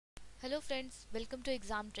Hello friends, welcome to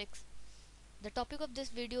Exam Tricks. The topic of this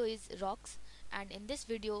video is rocks, and in this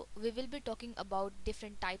video we will be talking about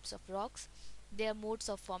different types of rocks, their modes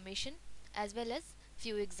of formation as well as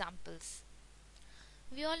few examples.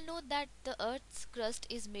 We all know that the earth's crust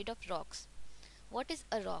is made of rocks. What is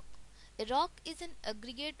a rock? A rock is an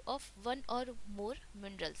aggregate of one or more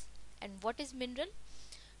minerals. And what is mineral?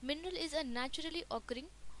 Mineral is a naturally occurring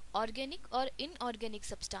organic or inorganic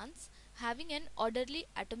substance having an orderly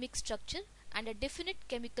atomic structure and a definite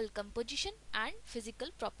chemical composition and physical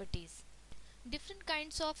properties. Different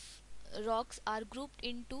kinds of rocks are grouped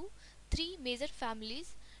into three major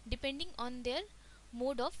families depending on their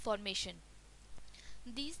mode of formation.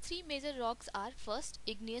 These three major rocks are: first,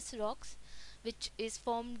 igneous rocks, which is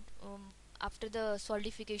formed after the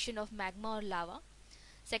solidification of magma or lava.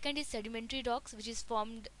 Second is sedimentary rocks, which is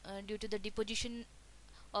formed due to the deposition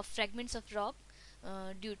of fragments of rock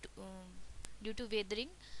uh, due to um, due to weathering,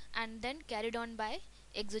 and then carried on by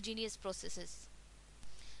exogenous processes.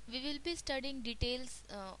 We will be studying details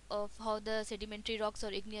of how the sedimentary rocks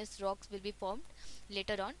or igneous rocks will be formed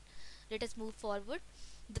later on. Let us move forward.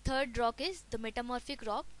 The third rock is the metamorphic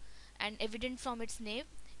rock, and evident from its name,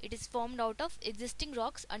 it is formed out of existing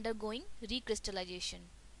rocks undergoing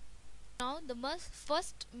recrystallization. Now, the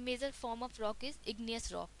first major form of rock is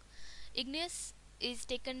igneous rock. Igneous is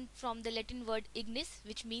taken from the Latin word ignis,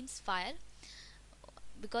 which means fire,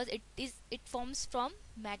 because it forms from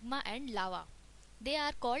magma and lava. They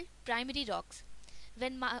are called primary rocks.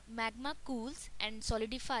 When magma cools and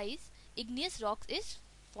solidifies, igneous rocks is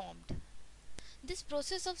formed. This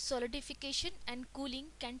process of solidification and cooling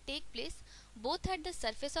can take place both at the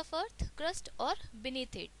surface of earth crust or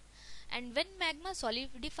beneath it. And when magma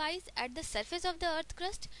solidifies at the surface of the earth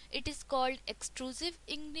crust, it is called extrusive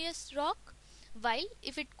igneous rock, while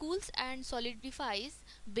if it cools and solidifies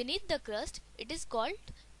beneath the crust, it is called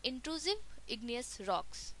intrusive igneous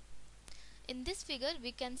rocks. In this figure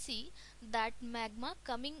we can see that magma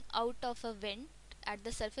coming out of a vent at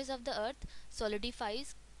the surface of the earth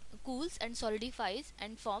solidifies, cools and solidifies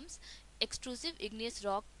and forms extrusive igneous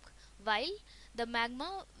rock, while the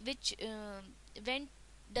magma which went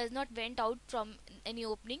does not vent out from any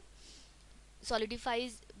opening,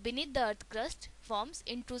 solidifies beneath the earth crust, forms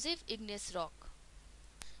intrusive igneous rock.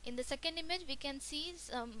 In the second image we can see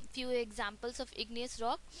some few examples of igneous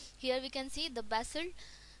rock. Here we can see the basalt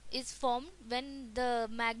is formed when the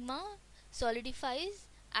magma solidifies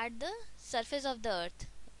at the surface of the earth,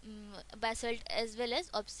 basalt as well as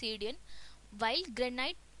obsidian, while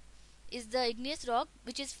granite is the igneous rock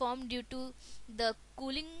which is formed due to the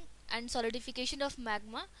cooling and solidification of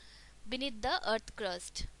magma beneath the earth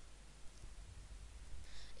crust.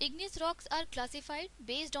 Igneous rocks are classified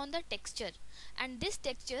based on the texture, and this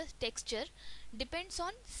texture depends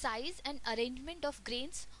on size and arrangement of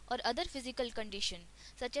grains or other physical condition,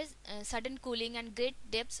 such as sudden cooling and great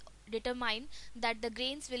depths determine that the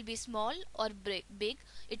grains will be small or big,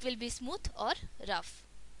 it will be smooth or rough.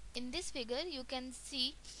 In this figure you can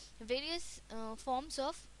see various forms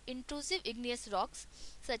of intrusive igneous rocks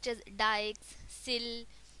such as dikes, sill,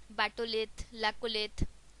 batolith, laccolith,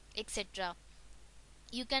 etc.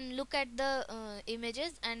 You can look at the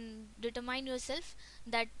images and determine yourself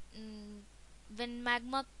that when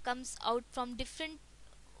magma comes out from different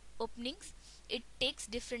openings, it takes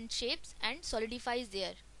different shapes and solidifies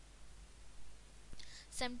there.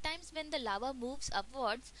 Sometimes when the lava moves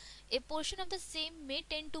upwards, a portion of the same may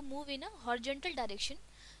tend to move in a horizontal direction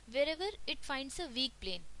wherever it finds a weak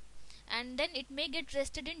plane, and then it may get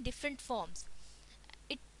rested in different forms.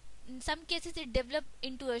 It, in some cases it develops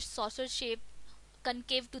into a saucer shape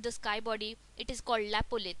concave to the sky body. It is called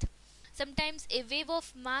lapolith. Sometimes a wave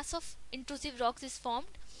of mass of intrusive rocks is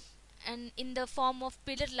formed, and in the form of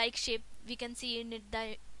pillar like shape we can see in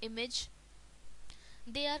the image.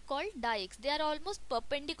 They are called dikes. They are almost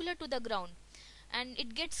perpendicular to the ground, and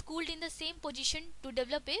it gets cooled in the same position to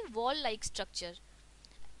develop a wall like structure.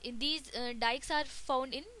 In these dikes are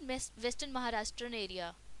found in western Maharashtrian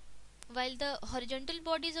area, while the horizontal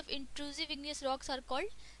bodies of intrusive igneous rocks are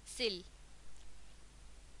called sill.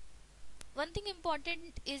 One thing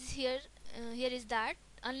important is here is that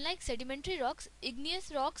unlike sedimentary rocks, igneous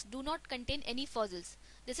rocks do not contain any fossils.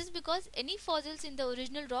 This is because any fossils in the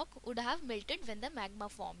original rock would have melted when the magma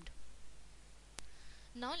formed.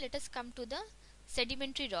 Now let us come to the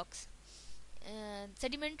sedimentary rocks.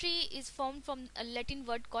 Sedimentary is formed from a Latin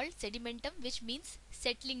word called sedimentum, which means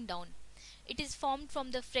settling down. It is formed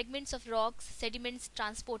from the fragments of rocks, sediments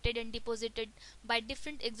transported and deposited by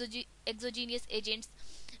different exogenous agents,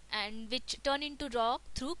 and which turn into rock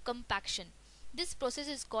through compaction. This process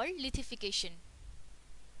is called lithification.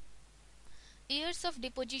 Years of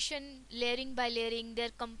deposition, layering by layering, their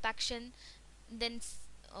compaction, then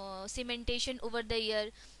cementation over the year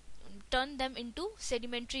turn them into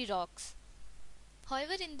sedimentary rocks.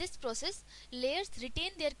 However, in this process, layers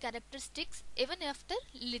retain their characteristics even after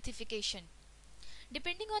lithification.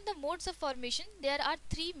 Depending on the modes of formation, there are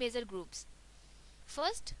three major groups.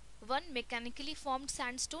 First, one mechanically formed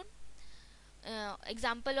sandstone.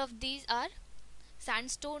 Example of these are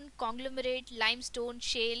sandstone, conglomerate, limestone,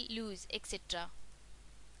 shale, loess, etc.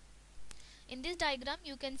 In this diagram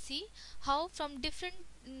you can see how from different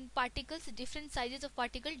particles, different sizes of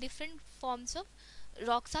particle, different forms of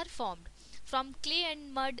rocks are formed. From clay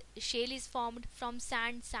and mud, shale is formed. From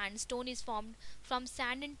sand, sandstone is formed. From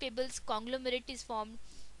sand and pebbles, conglomerate is formed.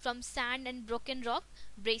 From sand and broken rock,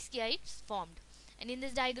 breccia is formed. And in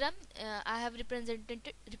this diagram I have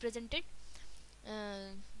represented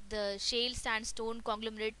uh, the shale, sandstone,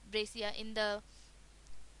 conglomerate, breccia in the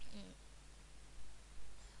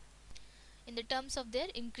terms of their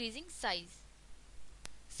increasing size.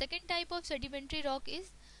 Second type of sedimentary rock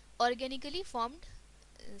is organically formed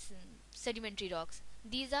sedimentary rocks.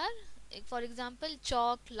 These are, for example,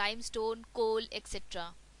 chalk, limestone, coal,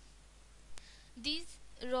 etc. These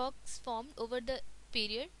rocks formed over the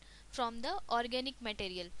period from the organic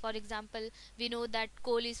material. For example, we know that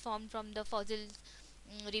coal is formed from the fossil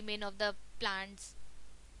remain of the plants.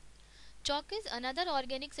 Chalk is another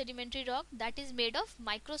organic sedimentary rock that is made of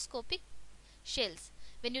microscopic shells.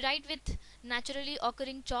 When you write with naturally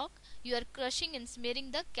occurring chalk, you are crushing and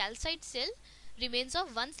smearing the calcite shell remains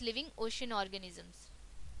of once living ocean organisms.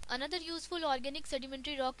 Another useful organic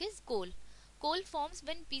sedimentary rock is coal. Coal forms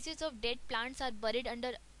when pieces of dead plants are buried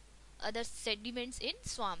under other sediments in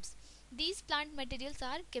swamps. These plant materials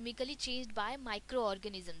are chemically changed by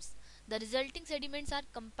microorganisms. The resulting sediments are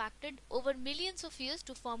compacted over millions of years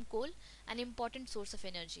to form coal, an important source of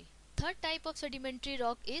energy. Third type of sedimentary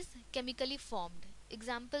rock is chemically formed.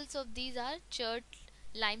 Examples of these are chert,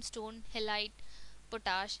 limestone, halite,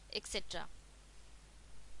 potash, etc.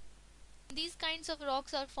 These kinds of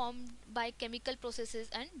rocks are formed by chemical processes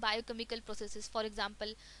and biochemical processes. For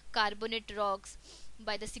example, carbonate rocks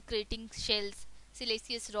by the secreting shells,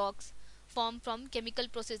 siliceous rocks formed from chemical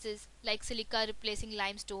processes like silica replacing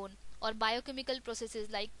limestone, or biochemical processes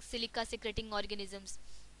like silica secreting organisms.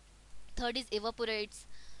 Third is evaporites,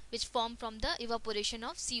 which form from the evaporation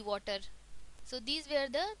of seawater. So these were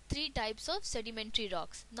the three types of sedimentary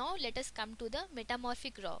rocks. Now let us come to the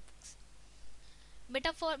metamorphic rocks.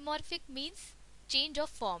 Metamorphic means change of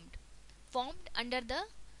formed under the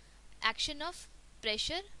action of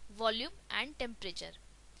pressure, volume and temperature.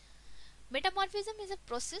 Metamorphism is a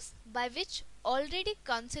process by which already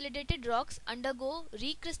consolidated rocks undergo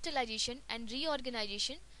recrystallization and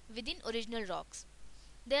reorganization within original rocks.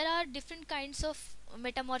 There are different kinds of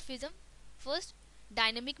metamorphism. First,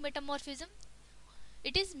 dynamic metamorphism.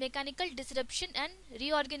 It is mechanical disruption and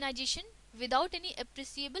reorganization without any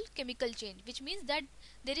appreciable chemical change, which means that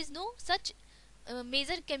there is no such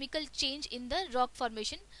major chemical change in the rock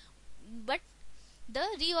formation, but the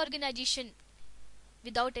reorganization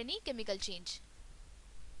without any chemical change.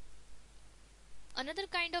 Another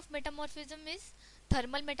kind of metamorphism is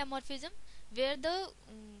thermal metamorphism, where the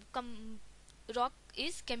rock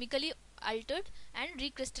is chemically altered and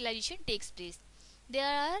recrystallization takes place. There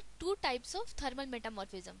are two types of thermal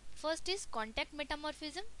metamorphism. First is contact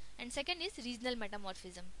metamorphism and second is regional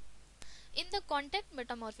metamorphism. In the contact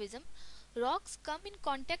metamorphism, rocks come in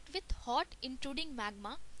contact with hot intruding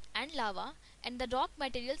magma and lava, and the rock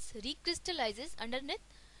materials recrystallizes underneath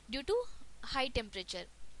due to high temperature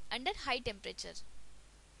under high temperature.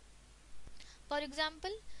 For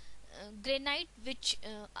example, granite, which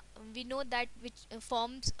we know that which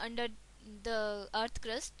forms under the earth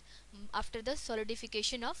crust after the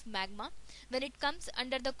solidification of magma, when it comes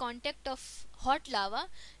under the contact of hot lava,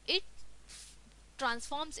 it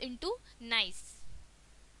transforms into gneiss.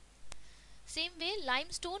 Same way,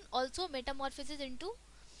 limestone also metamorphoses into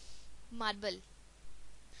marble.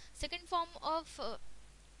 Second form of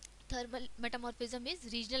thermal metamorphism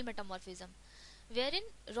is regional metamorphism, wherein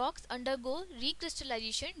rocks undergo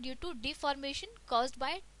recrystallization due to deformation caused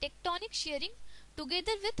by tectonic shearing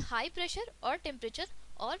together with high pressure or temperature,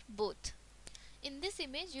 or both. In this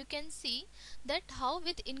image you can see that how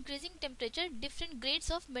with increasing temperature different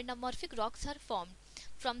grades of metamorphic rocks are formed,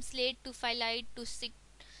 from slate to phyllite to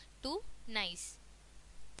to gneiss.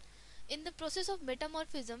 In the process of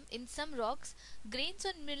metamorphism, in some rocks, grains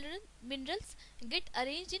or minerals get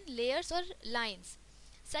arranged in layers or lines.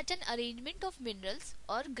 Such an arrangement of minerals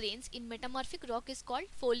or grains in metamorphic rock is called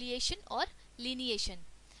foliation or lineation.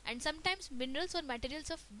 and sometimes minerals or materials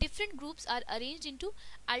of different groups are arranged into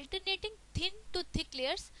alternating thin to thick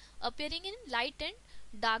layers appearing in light and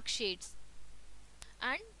dark shades.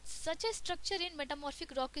 And such a structure in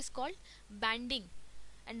metamorphic rock is called banding,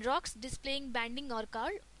 and rocks displaying banding are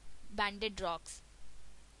called banded rocks.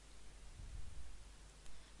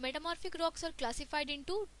 Metamorphic rocks are classified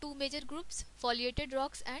into two major groups: foliated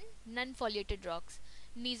rocks and non-foliated rocks.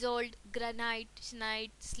 Gneissold, granite, schist,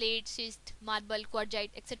 slate, schist, marble, quartzite,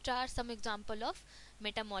 etc. are some example of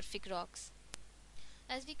metamorphic rocks.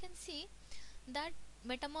 As we can see that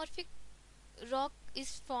metamorphic rock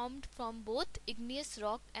is formed from both igneous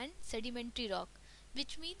rock and sedimentary rock,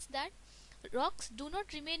 which means that rocks do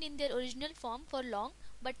not remain in their original form for long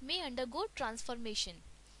but may undergo transformation.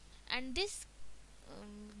 And this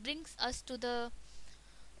brings us to the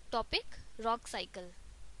topic rock cycle.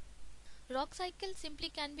 Rock cycle simply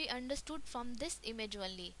can be understood from this image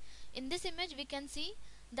only. In this image we can see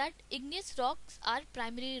that igneous rocks are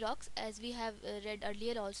primary rocks, as we have read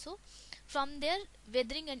earlier also. From there,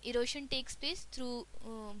 weathering and erosion takes place through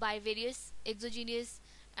by various exogenous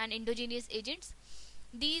and endogenous agents.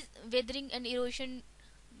 These weathering and erosion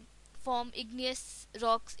form igneous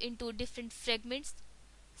rocks into different fragments,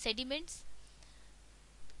 sediments.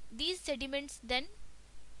 These sediments then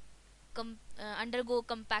undergo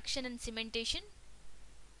compaction and cementation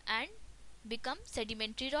and become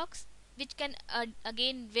sedimentary rocks, which can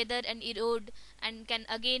again weather and erode and can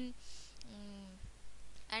again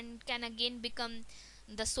become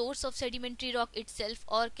the source of sedimentary rock itself,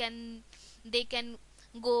 or can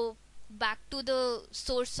go back to the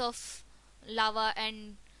source of lava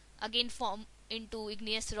and again form into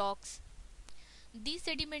igneous rocks. These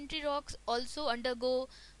sedimentary rocks also undergo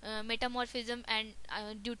metamorphism and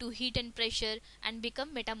due to heat and pressure and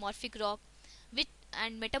become metamorphic rock, which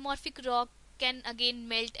and metamorphic rock can again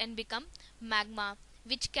melt and become magma,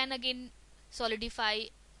 which can again solidify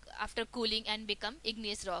after cooling and become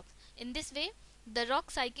igneous rock. In this way, the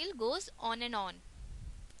rock cycle goes on and on.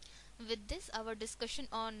 With this, our discussion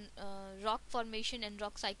on rock formation and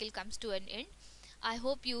rock cycle comes to an end. I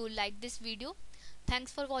hope you like this video.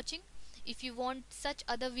 Thanks for watching. If you want such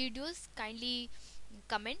other videos, kindly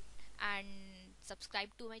comment and subscribe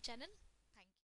to my channel.